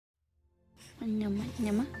Nyama,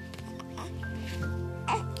 nyama.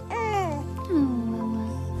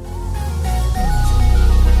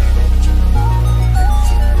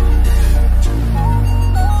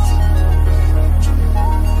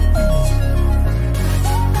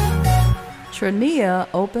 Trinia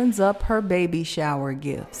opens up her baby shower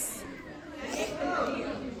gifts.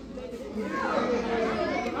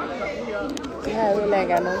 Yeah, we ain't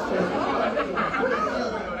got no food.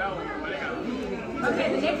 Okay,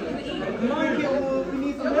 the next one is the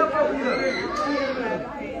eat. The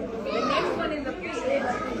next one is the fish. The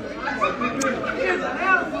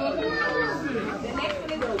next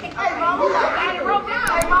one is the cake. Hey, mama.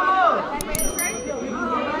 Hey, mama.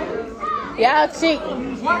 Y'all cheat.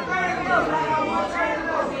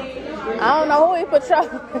 I don't know who he patrol.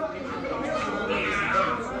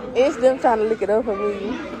 It's them trying to look it up for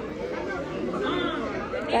me.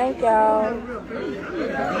 Thank y'all.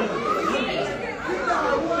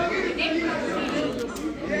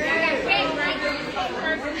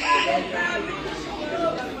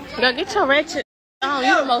 Go get your ratchet on.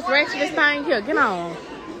 You the most ratchetest thing here. Get on.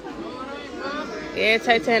 Yeah,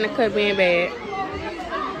 Tay and the cut being bad.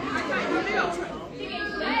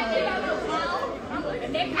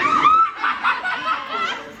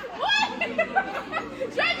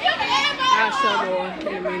 I'll show more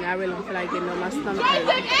in a minute. I really don't feel like getting on my stomach. Thank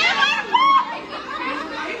y'all.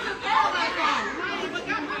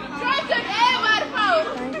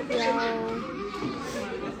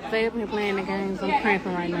 Stay up here playing the games. I'm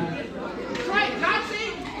cramping right now.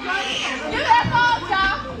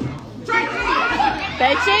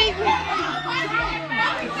 They cheat.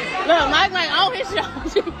 Look, Mike on his show.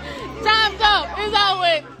 Time's up. It's over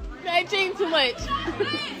with. They cheating too much.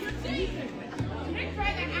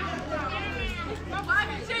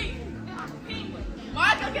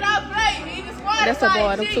 That's a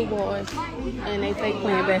boy, them two boys. And they fake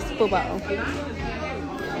playing basketball.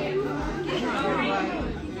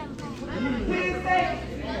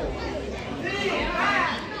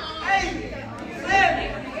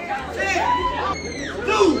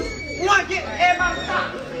 Get everybody stop.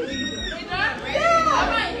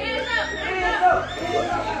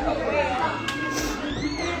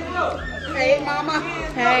 Hey, mama.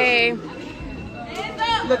 Hey.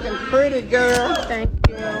 Looking pretty, girl. Thank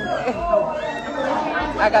you.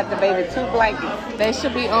 I got the baby 2 blankets. They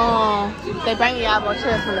should be they bringing y'all more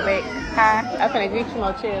chairs from the back. Hi. I'm finna get you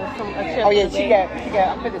more chairs. Oh yeah, she got.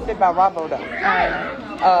 I'm finna sit by Robbo though. Alright.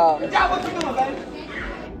 What you doing, baby?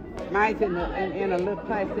 Mine's in a little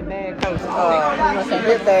plastic bag. Cause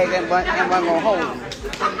this bag and one gonna hold it.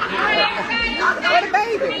 Where the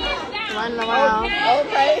baby? Running around.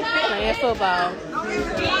 Okay. Playing football.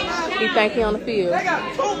 He think he on the field. They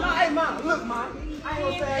got 2. Hey, mom, look, mom. I ain't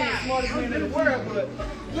gonna say I ain't the smartest man in the world, but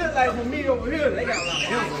look like for me over here, they got a lot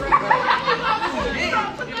of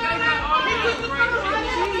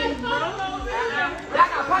I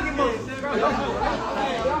got pocket money.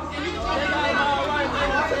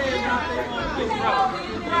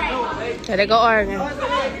 There they go Oregon.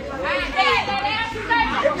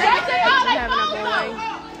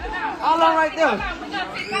 All on right there.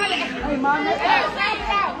 Hey, mom.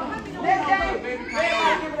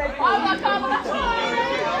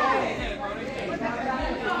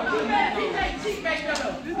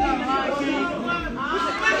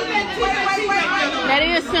 That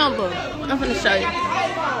is simple. I'm gonna show you.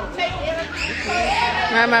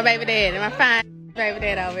 My baby dad, my fine baby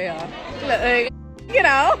dad over here. Look, get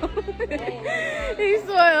out. He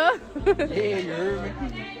swell. Yeah, you heard me.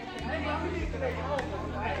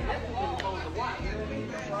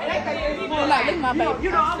 Look at my baby.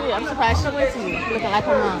 Yeah, I'm surprised she went to me. Looking like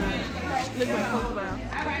her mom. Look at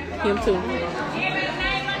him too.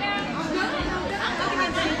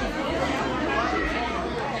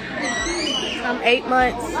 I'm 8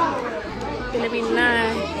 months. Gonna be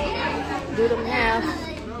 9. Do them half.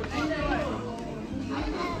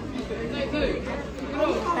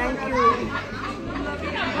 Thank you.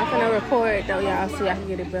 I'm gonna record though, y'all, so y'all can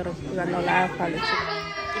get it better. Because I know live probably too.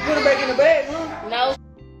 You put it back in the bag, huh? No.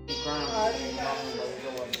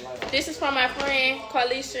 This is from my friend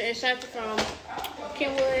Carlisha and Shanti from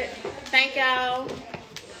Kenwood. Thank y'all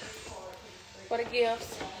for the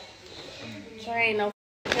gifts. Sure ain't no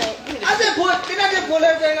help. Did I just pull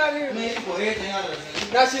everything out here? Man, you pull everything out of it.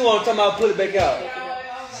 Now she want to talk about pull it back out.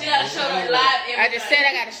 She gotta show it live. I just said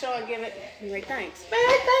I gotta show and give it. You like, thanks.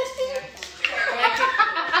 Thanks to you.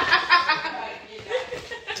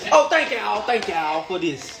 Oh, thank y'all for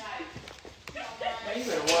this. Man, you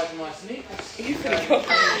better watch my sneakers. You finna go.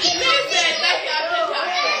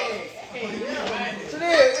 So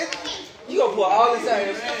there, you gonna put all this out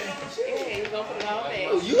here. gonna put it all back.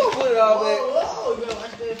 Oh, you gonna put it all back?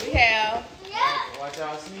 We have Watch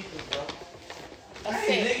y'all sneakers, bro. a Hey,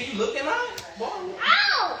 set. nigga, you looking at?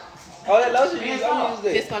 Ow! Oh, that lotion you use, I'm use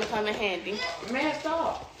This that. gonna come in handy. Man,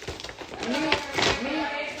 stop. Me.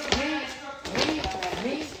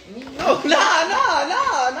 No,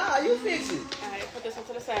 nah, you fix it. Alright, put this one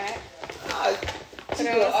to the side. Nah, Put she it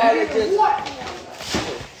put on the all side. that just...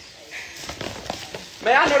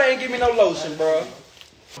 Man, I know they ain't give me no lotion, bro.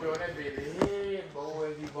 Bro, that baby head, boy,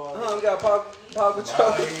 if you bought it. We got Paw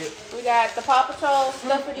Patrol. We got the Paw Patrol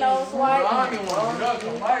stuffed nose white.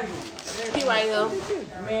 He right here.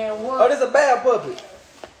 Man, what? Oh, this is a bad puppy.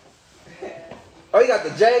 Oh, you got the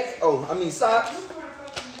J. Oh, I mean socks.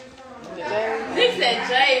 He said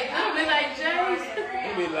Jay. I be like Jay's.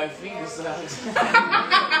 It be like finger size.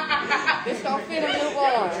 This gonna fit a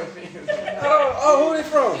newborn. Oh, who they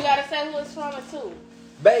from? You gotta say who it's from it too.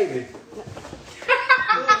 Baby.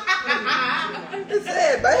 It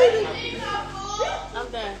said baby. I'm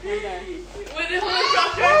done. With this one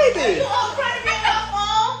Baby.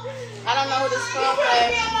 I don't know who this from,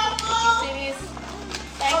 but you see this?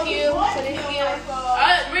 Thank you for this gift.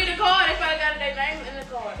 Read the card. They probably got their name in the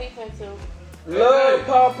card. He went to. Love,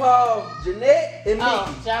 Paw, Jeanette, and Mickey.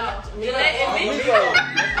 Oh, John, Jeanette and Mickey. Miko.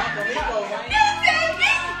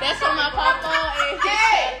 That's from my papa and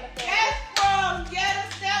That's from Get a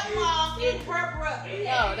Stepmom in Purple.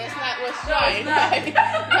 No, that's not what's showing. No,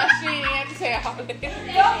 she ain't have to say all this.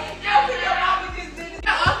 Your mama just did it.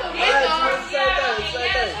 Uncle Miko.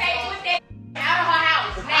 Same thing. Out of her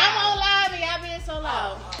house. I'm on live and y'all being so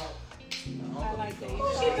loud. I like that.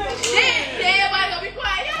 Shit, everybody gonna be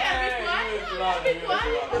quiet. Y'all gotta be quiet. Y'all gotta be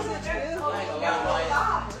quiet.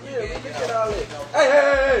 Yeah, we can get all that.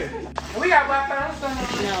 Hey. We got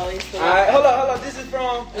Wi-Fi. No, it's the Alright, hold on. This is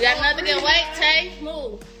from... We got another good. Wait, Tay,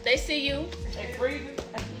 move. They see you. Hey, freezing.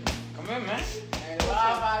 Come in, man.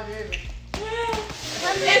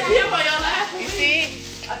 That's here for your life. You see?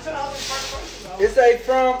 It's a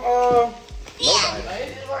from, Whoever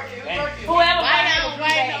got it,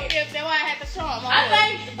 that's why I had to show them.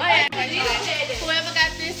 Whoever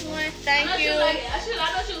got this one, thank you. I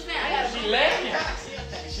know she was saying. I got She lagging.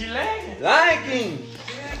 She lagging. Lion King.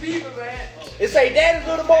 It's a daddy's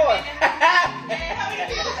little boy.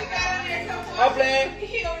 I'm playing.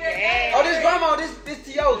 Oh, this grandma, this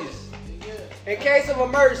Tioga's. In case of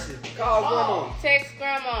emergency, call grandma. Text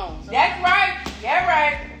grandma. That's right. That's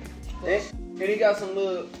right. And he got some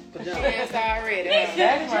little pajamas. Yes, already. That's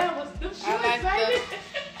right. I like the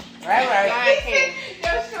Right. Lion King.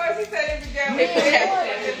 Your shorts, he said it began with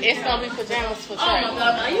It's gonna be pajamas for sure. Oh my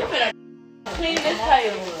God, man, you finna clean this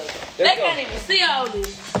table. They Let's can't go. even see all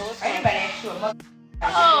this. Anybody ask you a mother?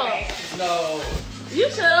 Oh, No. you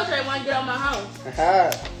should okay when I get out my house.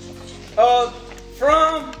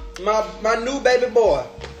 From my new baby boy.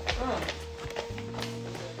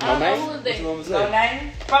 I don't know who is that. What's No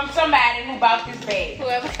name? From somebody who bought this bag.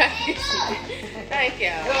 Whoever got this. Thank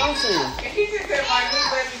y'all. He just said my new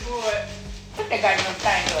baby boy. Put that goddamn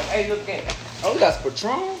thing up. Hey, look at that. Oh, we got some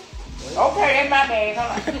Patron. Okay, that's my bag.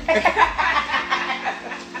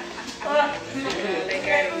 Hold on. They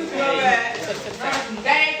got it. They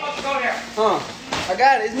ain't supposed to go there. Huh. I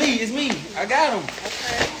got it. It's me. I got him.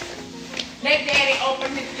 Let daddy open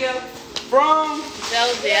his gift. From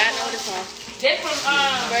Josie, I know this one. This from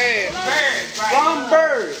Bird. Bird, right? From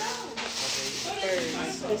Bird.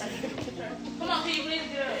 Come on, can you please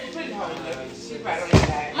get up? Put it on there. She's right on the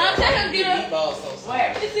side. Mom, tell him to get up.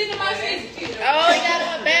 Where? It's in my seat. Oh, you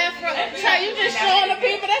got a bathroom. Child, you just showing the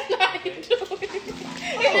people. That's not how you do it.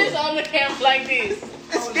 He just on the camera like this.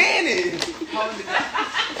 Scan it.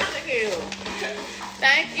 Look at you.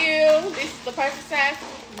 Thank you. This is the perfect size.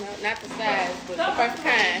 No, not the size, but the perfect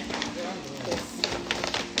kind.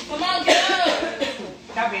 Come on, get up.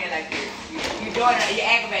 Stop being like this. You're doing it. You're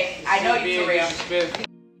aggravating. I know you're for real.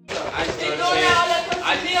 I just They doing all that because I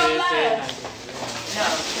she be on live. No.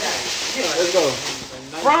 Let's go.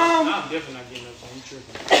 From I'm definitely not getting up. So I'm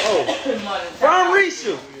tripping. from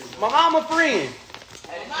Risha, my mama friend.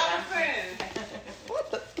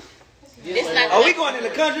 It's not. Oh, we going in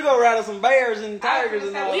the country. We gonna ride some bears and tigers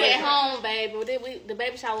and all We at that. home, baby. The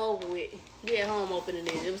baby shower over with. We at home opening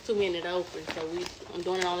it. It was too many to open, so I'm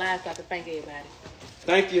doing it on live so I can thank everybody.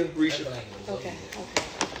 Thank you, Risha. Okay.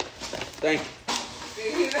 Thank you.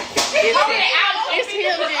 It's him. You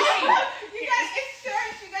gotta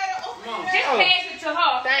insert. You gotta open it. Just pass it to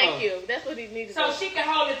her. Thank you. That's what he needed. So she can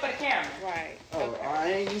hold it for the camera. Right. Oh,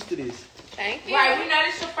 I ain't used to this. Thank you. Right, we know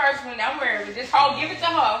this your first one. Don't worry. Just give it to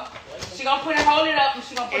her. She gonna hold it up, and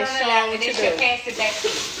she gonna put it on her lap, and then she'll pass it back to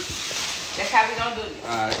you. That's how we gonna do it.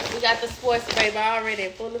 Alright. We got the sports baby already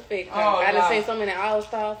in full effect. Oh, I done Lord. seen some in the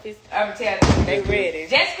All-Star office. I'm telling you. They ready.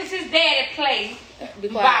 Just because his daddy play Be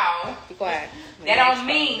quiet. ball, Be quiet. that don't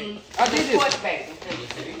mean I the did this. sports baby.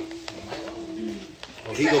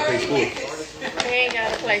 Oh, he gonna play sports. He ain't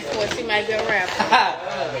gotta play sports. He might be a rapper.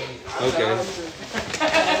 Okay.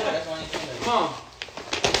 Huh?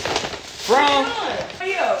 From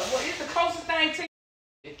Yeah, well, it's the closest thing to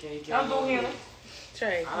don't do him.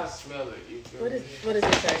 Trey. I smell it. You feel What me? is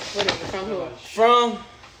it, Trey? What is it? From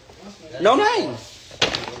who? no name.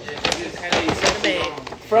 Okay, silver bag.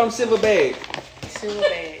 From Silver Bag. Silver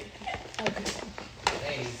bag.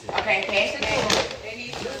 Okay, pass it to him.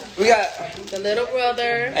 We got. The little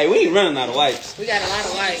brother. Hey, we ain't running out of wipes. We got a lot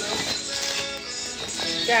of white.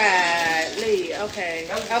 Golly. Okay.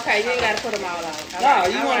 Okay, you ain't gotta put them all out. All Nah,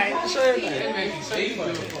 right, you all want right. to show everything.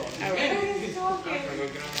 All right.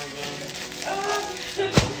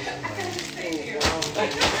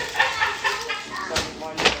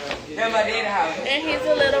 That's my daddy house. And he's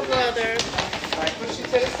a little brother. Alright, push you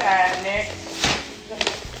to the side next.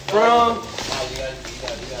 From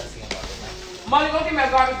Molly, go get me a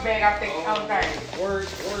garbage bag. I'll take it.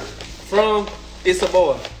 From It's a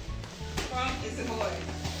Boy.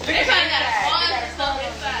 They probably got all the stuff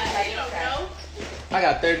inside. You don't know. I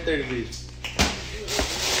got 30 beats.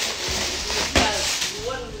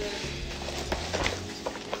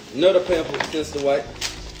 Another pamphlet, Mr. White.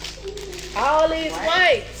 All these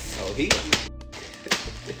whites. Oh, he.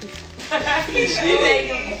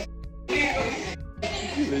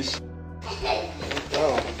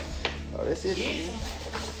 Oh, that's it.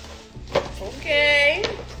 Okay.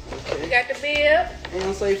 We got the bib. Ain't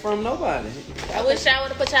gonna say from nobody. I wish I would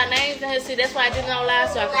have put y'all names in here. See, that's why I did it on live,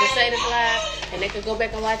 so I could just say this live, and they could go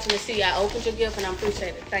back and watch it and see I opened your gift, and I appreciate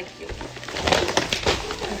it. Thank you.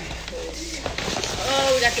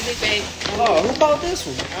 Oh, we got the big bag. Oh, who bought this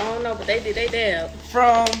one? I don't know, but they did. They dab.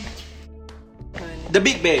 From the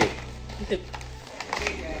Big Bag.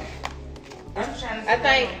 I'm trying to I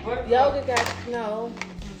think Yoga got no.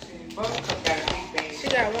 Buttercup got a big bag. She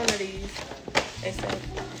got one of these. They said,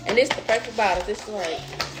 and this the perfect bottle. This is like.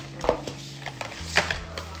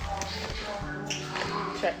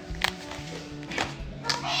 Try.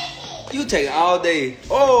 You take it all day.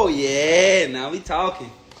 Oh yeah, now we talking.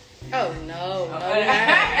 Oh no, no, Oh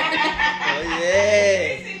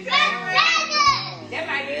yeah. That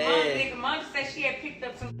might be Mom. Nigga, Mom said she had picked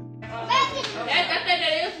up some. I think that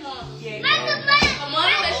is one. Yeah. A mom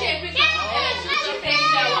said she had picked up some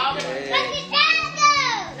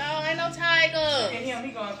No, ain't no tiger. And him,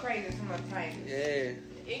 he going crazy too much time. Yeah.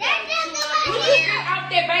 He got You out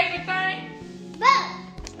that baby thing?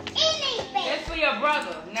 That's for your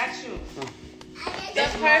brother, not you. the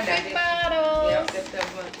perfect bottle. Yep, that's that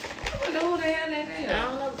one. I wonder who the hell that I is.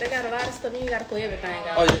 don't know. They got a lot of stuff. You ain't got to put everything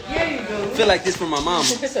out. Oh Yeah, you do. feel like this from my mama.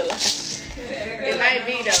 It's a lot. It might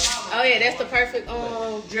be though. Oh yeah, that's the perfect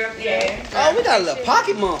Drip, yeah. Oh, we got a little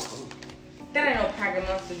pocket monster. That ain't no pocket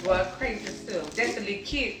monster, boy. Crazy stuff. That's a little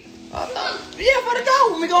kid. Yeah, for the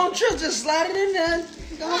dog. When we go on trip, just slide it in there.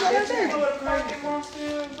 Go right You know there. what a pocket monster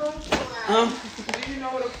is, bro? Huh? Do you know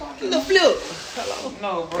what a pocket Little flip.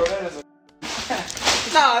 No, bro, that is a.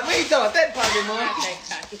 Nah, we ain't talking about that pocket monster.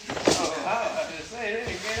 Oh, I just say, they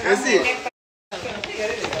didn't get it. That's it.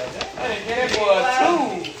 I didn't get that boy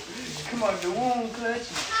a two. Come on, the wound clutch.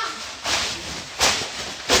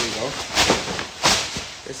 There we go.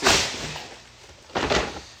 That's it.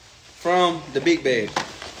 From the Big Bag.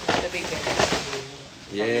 the big bag.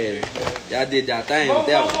 Yeah. Y'all did y'all thing Go, with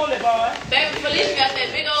that go, one. hold it, boy. Baby Felicia got that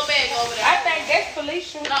big old bag over there. I think that's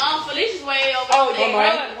Felicia. No, Felicia's way over Oh, there.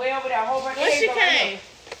 yeah, way over there. Hold her. When she came.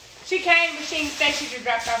 She came, but she didn't think she just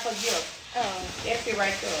dropped off her gift. Oh. That's it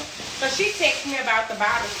right there. So she texted me about the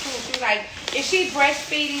bottles too. She was like, is she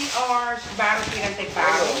breastfeeding or she bottle feeding? I said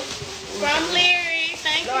bottles. From Leary.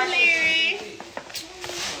 Thank you, Leary.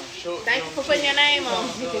 Thank you for putting your name on.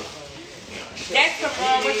 That's the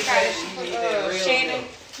what you call it? Shannon.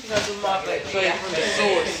 She's gonna do more, but yeah. From the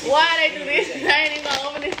source. Why they do this? I ain't even gonna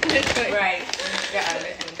open it this way. Right.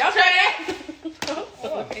 Don't try that.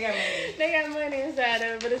 They got money inside of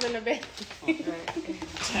it, but it's in the bag.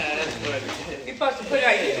 You supposed to put it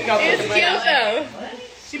like this. You gonna put It's the cute money. though.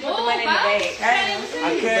 She put the money in the bag. I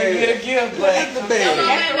couldn't get a gift, but. That's the bag.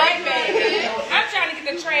 That's the right bag. I'm trying to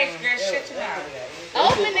get the trash, girl. Shut your mouth.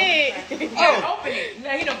 Open it. Oh, open it. No,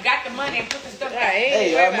 he done got the money and put the stuff back.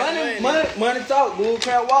 Hey, money talk, bull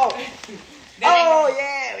crap walk. Oh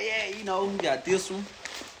yeah, you know, we got this one.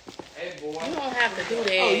 Hey, boy. You don't have to do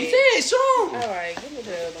that. Oh, you said show 'em. All right, give me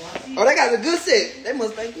the other one. Oh, they got a good set. They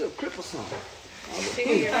must think you a crip or something. Oh, She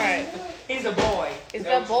did right. He's a boy. It's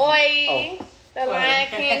the boy. The Lion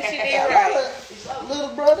King. She did right.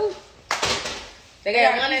 Little brother. They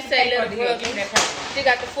got one that say little brother. She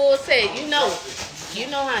got the full set. You know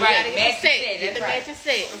how you gotta get the set. Get the matching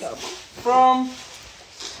set. From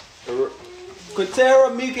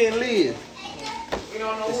Quintera, Mika, and Liz. We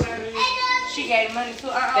don't know who that is. She gave money to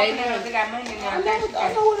her. They got money in there.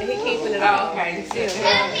 I know what He keeping it Oh, all. okay.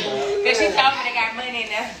 Because she told me they got money in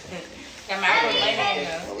there. Got my put money in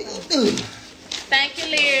there. Thank you,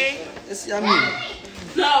 Leary. That's what I mean.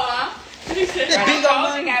 No, huh? She told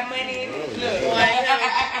me got money in it. Look.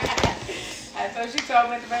 So she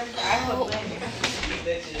told me the baby, I put money.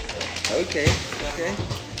 Okay.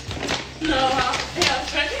 No, huh?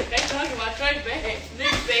 They talking about Trey bag.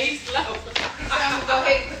 Nigga say he's slow. I'm gonna go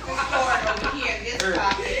ahead and put this card over here in this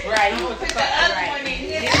pocket. Right. I'm gonna put the other one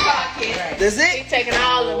in his pocket. That's He it. taking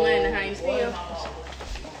all the money, honey. Still.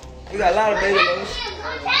 We got a lot of baby lotions.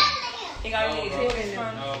 He gonna need it.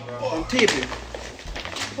 From Tippy.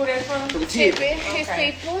 Who that's from? From Tippy, Tippy. his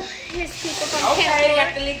people from Okay, they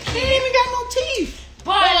got Kent. the little He kid. ain't even got no teeth.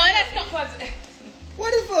 Boy, that's no.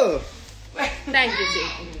 What is for? Thank you,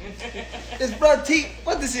 Tippy. It's blood teeth.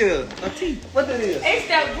 What this is? A teeth. What that is? It's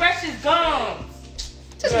that brush his gums.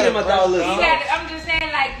 Just give him a dollar. You got I'm just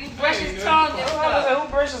saying, like, you brush his tongue and stuff. Who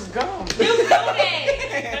brushes gum? You do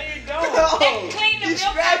that. No, you don't. And clean the He's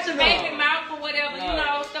milk out scratching your baby them. mouth or whatever, you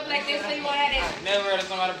know, stuff like that, so you won't have that. Never heard of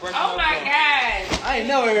somebody brushing Oh my God. I ain't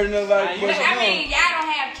never heard nobody Nah, brush I their mean, y'all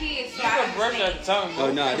don't have kids, so You I can brush understand. that tongue.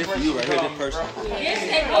 Oh, nah, this for you right here, this person. Yes,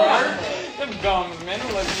 they do. Them gums, man.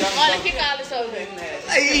 Them like young Marlon, gums. kick all this over there.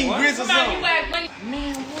 Hey, eating grits or Come on, you something. got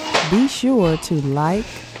money. Be sure to like,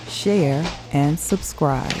 share, and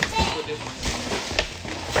subscribe.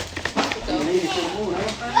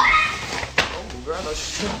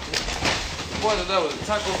 What is that? Was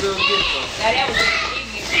Taco Bell gift card? Now that was in the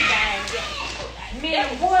evening, she dying. Man,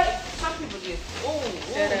 what? Some people just,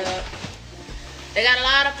 Shut up. They got a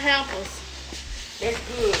lot of Pampers. that's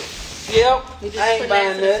good. Yep. We just I ain't put buying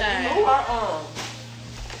that to the that. side. Who are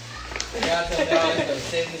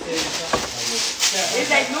It's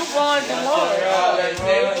like newborns and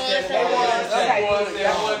more.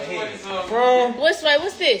 From What's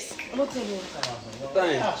this?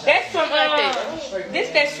 thing. That's from this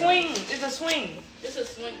that swing. It's a swing. This is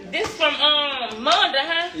swing. This from Munda,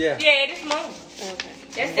 huh? Yeah. Yeah, this Munda. Okay.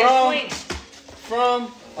 That's that From- swing.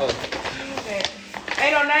 From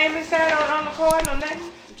Ain't no name inside on the card, no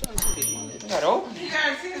name. Got open. He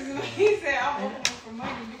said, I'm open for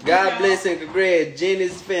money. God bless and congrats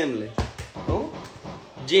Jenny's family. Who?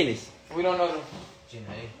 Jenny's. We don't know them.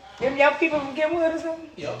 Them young people from Kenwood or something?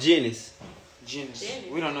 Jenny's. Genesis.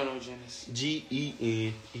 We don't know no Genesis.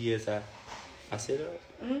 G-E-N-E-S-I. I said it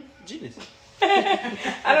right? Jenny's.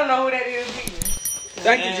 I don't know who that is either.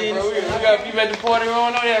 Thank you, Bro, we Jenny's. got people at the party. We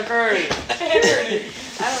don't know that curry.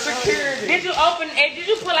 Security. Did you open? Did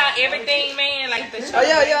you pull out everything, man? Like the. Oh,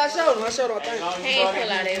 yeah, I showed him. I thing. He ain't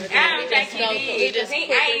pull out everything. I don't We just think go he through. did. We just I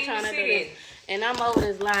quickly ain't trying to even do see this. And I'm over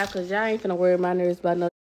this live because y'all ain't finna worry my nerves about no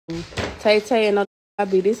Tay and no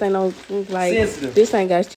YB. This ain't no, like, Sensitive. this ain't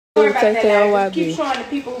got shit to do Sorry with about that. Tay or Just keep YB. showing the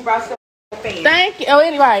people who brought stuff to the fan. Thank you. Oh,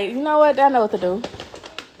 anyway, you know what? I know what to do.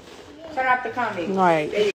 Turn off the comments. All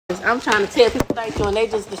right. I'm trying to tell people thank you, and they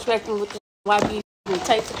just distract me with the YB and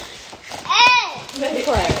Tay. Be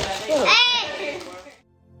quiet. Shut up.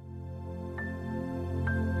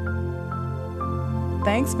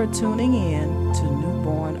 Thanks for tuning in to New